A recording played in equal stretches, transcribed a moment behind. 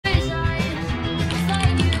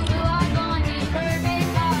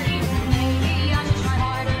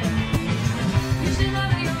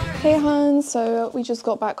Hey hun, so we just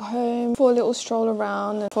got back home for a little stroll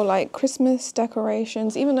around for like Christmas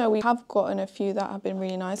decorations, even though we have gotten a few that have been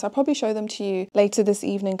really nice. I'll probably show them to you later this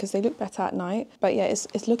evening because they look better at night. But yeah,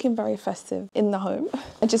 it's looking very festive in the home.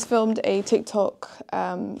 I just filmed a TikTok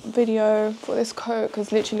video for this coat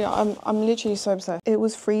because literally I'm literally so obsessed. It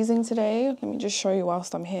was freezing today. Let me just show you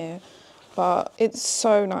whilst I'm here. But it's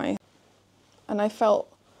so nice. And I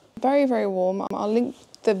felt very, very warm. I'll link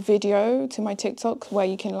the video to my TikTok where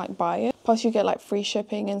you can like buy it. Plus you get like free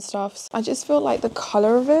shipping and stuff. I just feel like the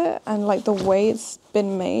color of it and like the way it's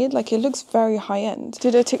been made, like it looks very high end.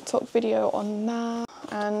 Did a TikTok video on that.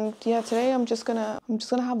 And yeah, today I'm just gonna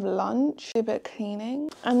have lunch, do a bit of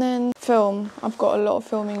cleaning, and then film. I've got a lot of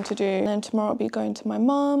filming to do. And then tomorrow I'll be going to my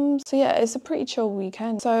mum's. So yeah, it's a pretty chill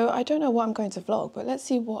weekend. So I don't know what I'm going to vlog, but let's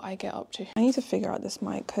see what I get up to. I need to figure out this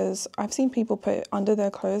mic because I've seen people put it under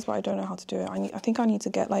their clothes, but I don't know how to do it. I think I need to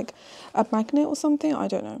get like a magnet or something. I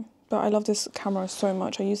don't know. But I love this camera so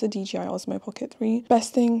much. I use the DJI Osmo Pocket 3.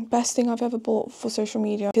 Best thing I've ever bought for social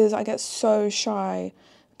media because I get so shy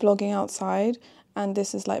vlogging outside. And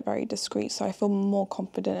this is like very discreet, so I feel more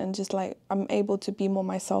confident and just like I'm able to be more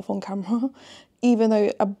myself on camera even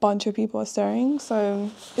though a bunch of people are staring.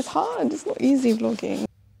 So it's hard, it's not easy vlogging.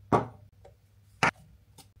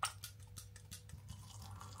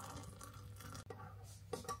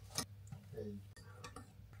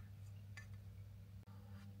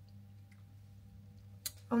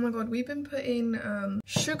 Oh my god, we've been putting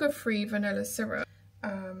sugar-free vanilla syrup.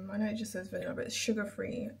 I know it just says vanilla, but it's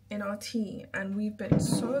sugar-free in our tea, and we've been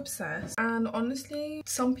so obsessed. And honestly,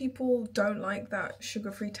 some people don't like that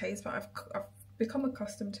sugar-free taste, but I've become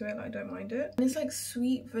accustomed to it and I don't mind it. And it's like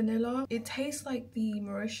sweet vanilla. It tastes like the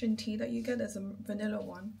Mauritian tea that you get. There's a vanilla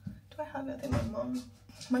one. Do I have it? I think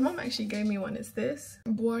my mum actually gave me one. It's this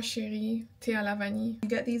Bois Chéri Thé à la Vanille. You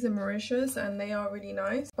get these in Mauritius and they are really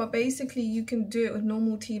nice. But basically you can do it with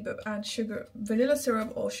normal tea but add sugar, vanilla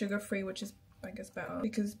syrup or sugar-free, which is I guess better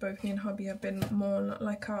because both me and hubby have been more on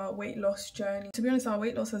like our weight loss journey. To be honest, our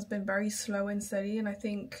weight loss has been very slow and steady, and I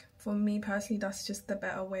think for me personally that's just the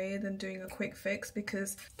better way than doing a quick fix,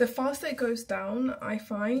 because the faster it goes down, I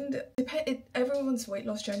find everyone's weight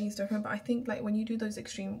loss journey is different, but I think like when you do those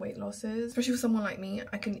extreme weight losses, especially for someone like me,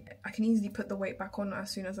 I can easily put the weight back on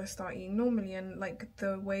as soon as I start eating normally. And like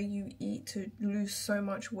the way you eat to lose so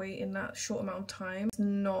much weight in that short amount of time is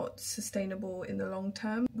not sustainable in the long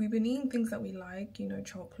term. We've been eating things that we like, you know,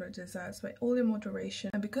 chocolate, desserts, but all in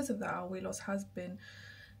moderation, and because of that our weight loss has been,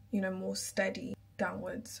 you know, more steady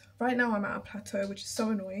downwards. Right now I'm at a plateau, which is so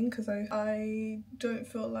annoying because I don't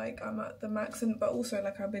feel like I'm at the max, and but also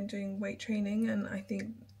like I've been doing weight training and I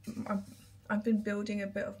think I've been building a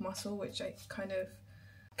bit of muscle, which I kind of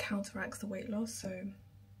counteracts the weight loss. So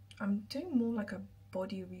I'm doing more like a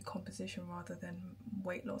body recomposition rather than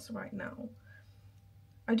weight loss right now.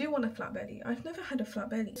 I do want a flat belly. I've never had a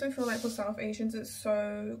flat belly. So I feel like for South Asians it's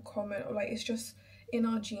so common, or like it's just in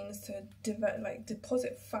our genes to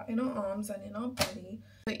deposit fat in our arms and in our belly.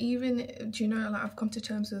 But even, do you know, like I've come to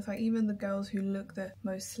terms with like even the girls who look the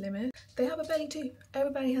most slimmest, they have a belly too.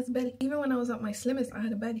 Everybody has a belly. Even when I was at my slimmest I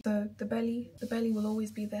had a belly. So the belly will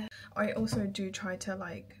always be there. I also do try to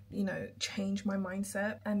like, you know, change my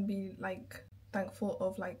mindset and be like thankful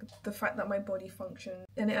of like the fact that my body functions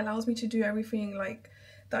and it allows me to do everything like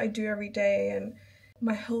that I do every day, and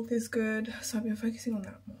my health is good. So I've been focusing on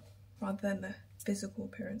that more rather than the physical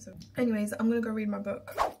appearance of. Anyways, I'm gonna go read my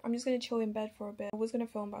book. I'm just gonna chill in bed for a bit. I was gonna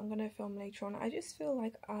film, but I'm gonna film later on. I just feel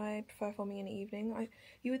like I prefer filming in the evening.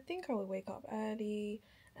 You would think I would wake up early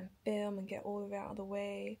and film and get all of it out of the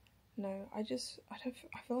way. No, I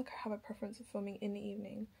feel like I have a preference of filming in the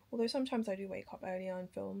evening. Although sometimes I do wake up earlier and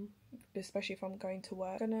film, especially if I'm going to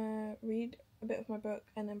work. I'm gonna read a bit of my book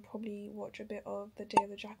and then probably watch a bit of The Day of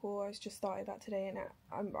the Jackal. I just started that today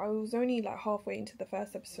and I was only like halfway into the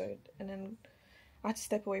first episode and then I had to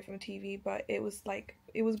step away from the TV, but it was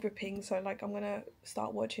gripping, so like I'm gonna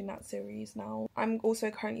start watching that series now. I'm also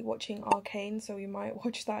currently watching Arcane, so we might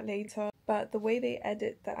watch that later. But the way they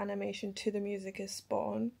edit the animation to the music is spot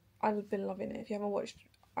on. I've been loving it. If you haven't watched,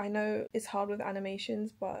 I know it's hard with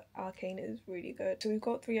animations, but Arcane is really good. So we've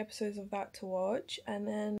got 3 episodes of that to watch, and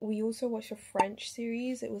then we also watched a French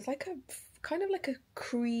series. It was like a kind of like a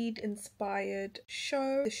Creed inspired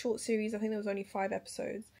show. The short series, I think there was only 5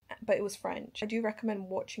 episodes, but it was French. I do recommend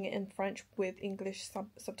watching it in French with English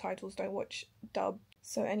subtitles. Don't watch dub.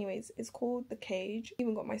 So anyways, it's called The Cage.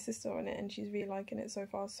 Even got my sister on it and she's really liking it so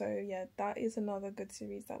far. So yeah, that is another good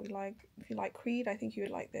series that we like. If you like Creed, I think you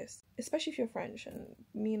would like this, especially if you're French, and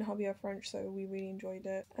me and hubby are French, so we really enjoyed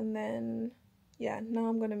it. And then yeah, now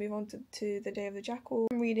I'm gonna move on to The Day of the Jackal.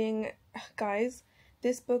 I'm reading, guys,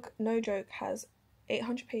 This book, no joke, has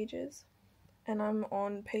 800 pages and I'm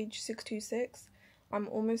on page 626. I'm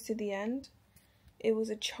almost to the end. It was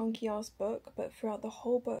a chunky ass book, but throughout the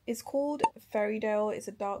whole book, it's called Fairytale. It's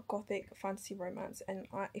a dark gothic fantasy romance, and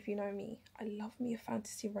if you know me, I love me a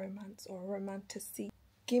fantasy romance or a romantasy.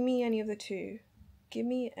 Give me any of the two. Give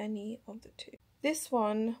me any of the two. This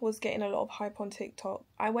one was getting a lot of hype on TikTok.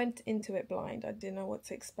 I went into it blind. I didn't know what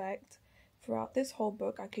to expect. Throughout this whole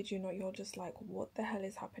book, I kid you not, you're just like, what the hell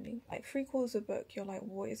is happening? Like 3/4 of the book, you're like,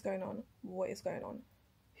 what is going on? What is going on?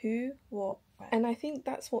 Who? What? Where? And I think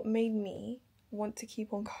that's what made me want to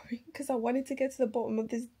keep on going, because I wanted to get to the bottom of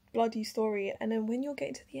this bloody story. And then when you're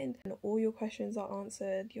getting to the end and all your questions are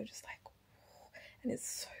answered, you're just like, whoa. And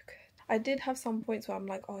it's so good. I did have some points where I'm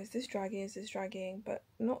like, oh, is this dragging? But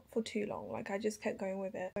not for too long. Like, I just kept going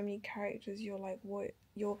with it. So many characters, you're like, what?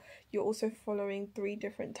 You're also following 3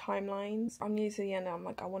 different timelines. I'm near to the end and I'm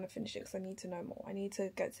like, I want to finish it because I need to know more. I need to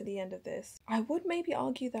get to the end of this. I would maybe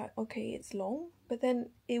argue that, okay, it's long, but then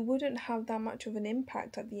it wouldn't have that much of an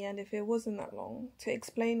impact at the end if it wasn't that long to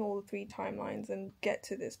explain all the 3 timelines and get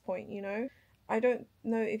to this point, you know? I don't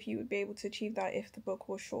know if you would be able to achieve that if the book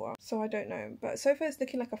was shorter. So I don't know. But so far it's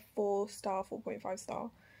looking like a 4-star, 4.5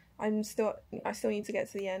 star. I still need to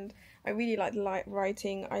get to the end. I really like the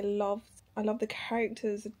writing. I love the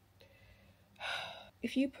characters.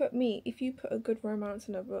 If you put a good romance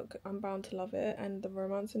in a book, I'm bound to love it. And the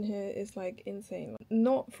romance in here is like insane.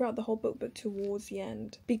 Not throughout the whole book, but towards the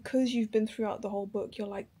end. Because you've been throughout the whole book, you're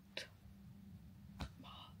like,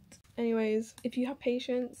 what? Anyways, if you have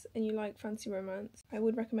patience and you like fancy romance, I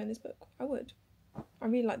would recommend this book. I would. I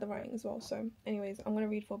really like the writing as well. So anyways, I'm gonna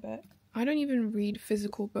read for a bit. I don't even read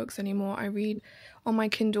physical books anymore. I read on my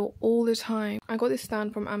Kindle all the time. I got this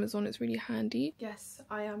stand from Amazon. It's really handy. Yes,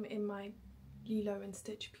 I am in my Lilo and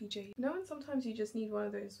Stitch PJ. No, and sometimes you just need one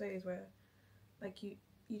of those days where like you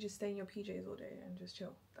just stay in your PJs all day and just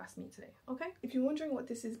chill. That's me today, okay? If you're wondering what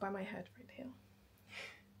this is by my head right here.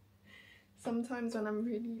 Sometimes when I'm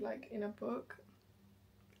really like in a book,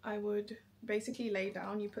 I would basically lay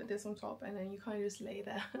down, you put this on top and then you kind of just lay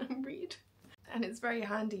there and read. And it's very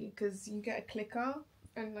handy because you get a clicker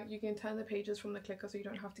and like you can turn the pages from the clicker so you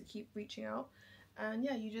don't have to keep reaching out. And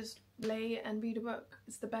yeah, you just lay and read a book.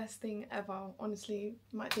 It's the best thing ever. Honestly,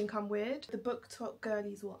 you might think I'm weird. The book talk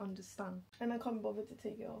girlies will understand. And I can't bother to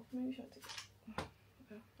take it off. Maybe I should take it off.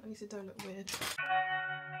 Okay. At least it don't look weird.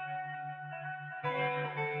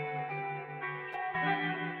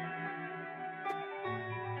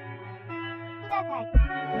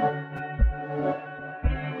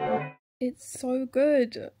 It's so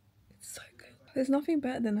good. It's so good. There's nothing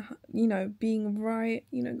better than, you know, being right,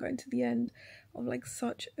 you know, going to the end of like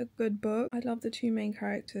such a good book. I love the 2 main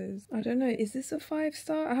characters. I don't know, is this a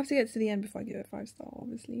 5-star? I have to get to the end before I give it a 5-star,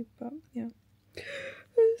 obviously, but yeah.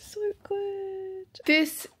 It's so good.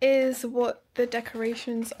 This is what the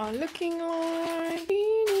decorations are looking like.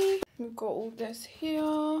 We've got all this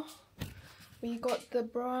here. We got the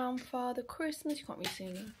brown Father Christmas. You can't really see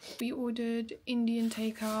it. We ordered Indian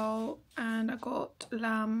takeout and I got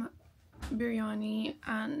lamb biryani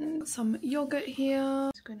and some yogurt here.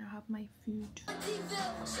 I'm just gonna have my food. Love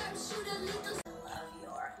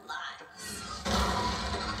your life.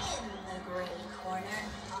 In the green corner.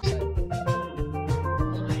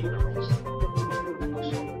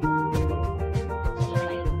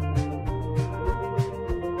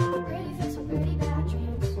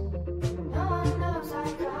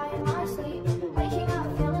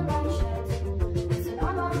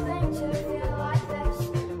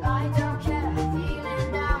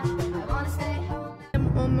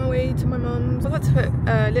 To my mum's. I like to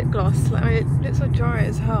put lip gloss. Like my lips are dry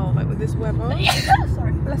as hell, like with this weather.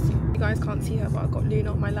 Sorry, bless you. You guys can't see her, but I've got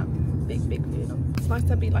Luna on my lap. Big Luna. It's nice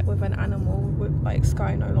to be like with an animal, with like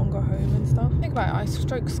Sky no longer home and stuff. Think about it, I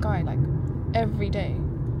stroke Sky like every day.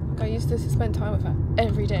 Like, I used to spend time with her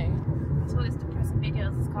every day. It's all this depressing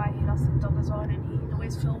videos of Sky. He lost his dog as well, and he'd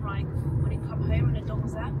always film like when he'd come home and the dog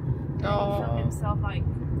was there. And oh. He'd film himself like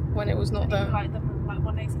when it was not there. Like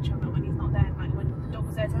one day situation when he's not there, and like when the dog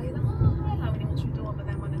was there, so he's like, oh hi, like when he wants through the door, but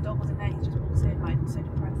then when the dog wasn't there, he just walks in like so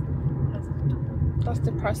depressed. That's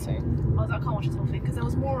depressing. I was like, I can't watch this whole thing because there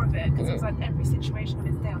was more of it because it was like every situation of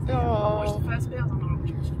his day. I was like, I watched the first bit, I was like, I'm not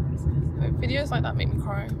watching the rest of this. Videos like that make me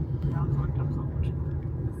cry. No, I can't watch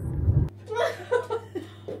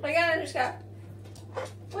it. Again, Anushka.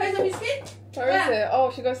 Where's the biscuit? Where is it? Oh,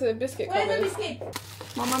 she goes to the biscuit cupboard. Where's the biscuit?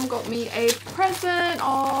 My mum got me a present.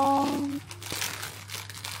 Oh,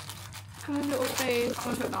 her little face. I'm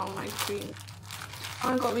gonna put that on my screen.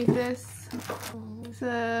 I got me this It's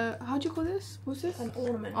a, how do you call this? What's this? An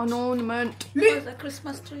ornament. An ornament. It's a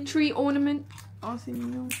Christmas tree. Tree ornament. Oh, c'est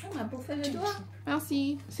mignon. On m'a bouffé le doigt.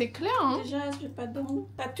 Merci. C'est clair, hein? Déjà, j'ai pas de dos.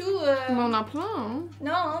 T'as tout. On en a plein, hein?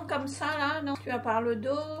 Non, comme ça là, non. Tu as par le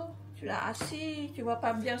dos, tu l'as assis, tu vois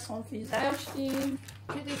pas bien son visage.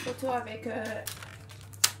 J'ai des photos avec.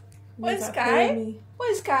 Où est Sky? Où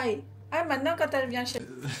est Sky? Ah, maintenant quand elle vient chez.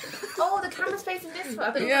 Oh, the camera's facing this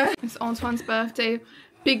way. Yeah. It's Antoine's birthday.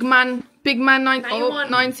 Big man 19.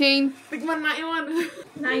 91. Big man 91.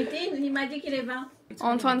 19, il m'a dit qu'il est 20.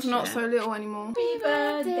 Antoine's not so little anymore. Happy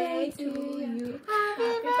birthday to you.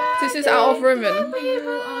 This is out of rhythm.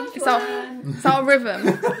 It's out of rhythm.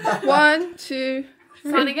 1, 2,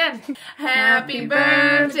 3. Sing again. Happy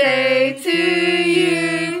birthday to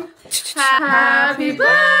you. Happy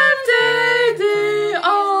birthday, dear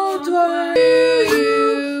Antoine.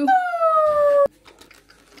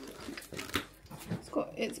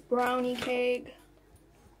 It's brownie cake.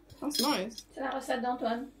 That's nice. C'est la recette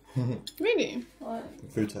d'Antoine. Really? Ouais.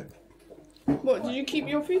 Food tech. What, did you keep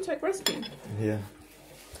your food tech recipe? Yeah.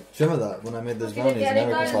 Do you remember that when I made those Okay, brownies and yeah,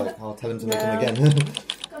 Eric was they got like, I'll tell him to make them again.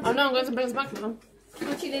 I know, I'm going to bring this back now.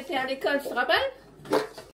 Quand il était à l'école, tu te rappelles?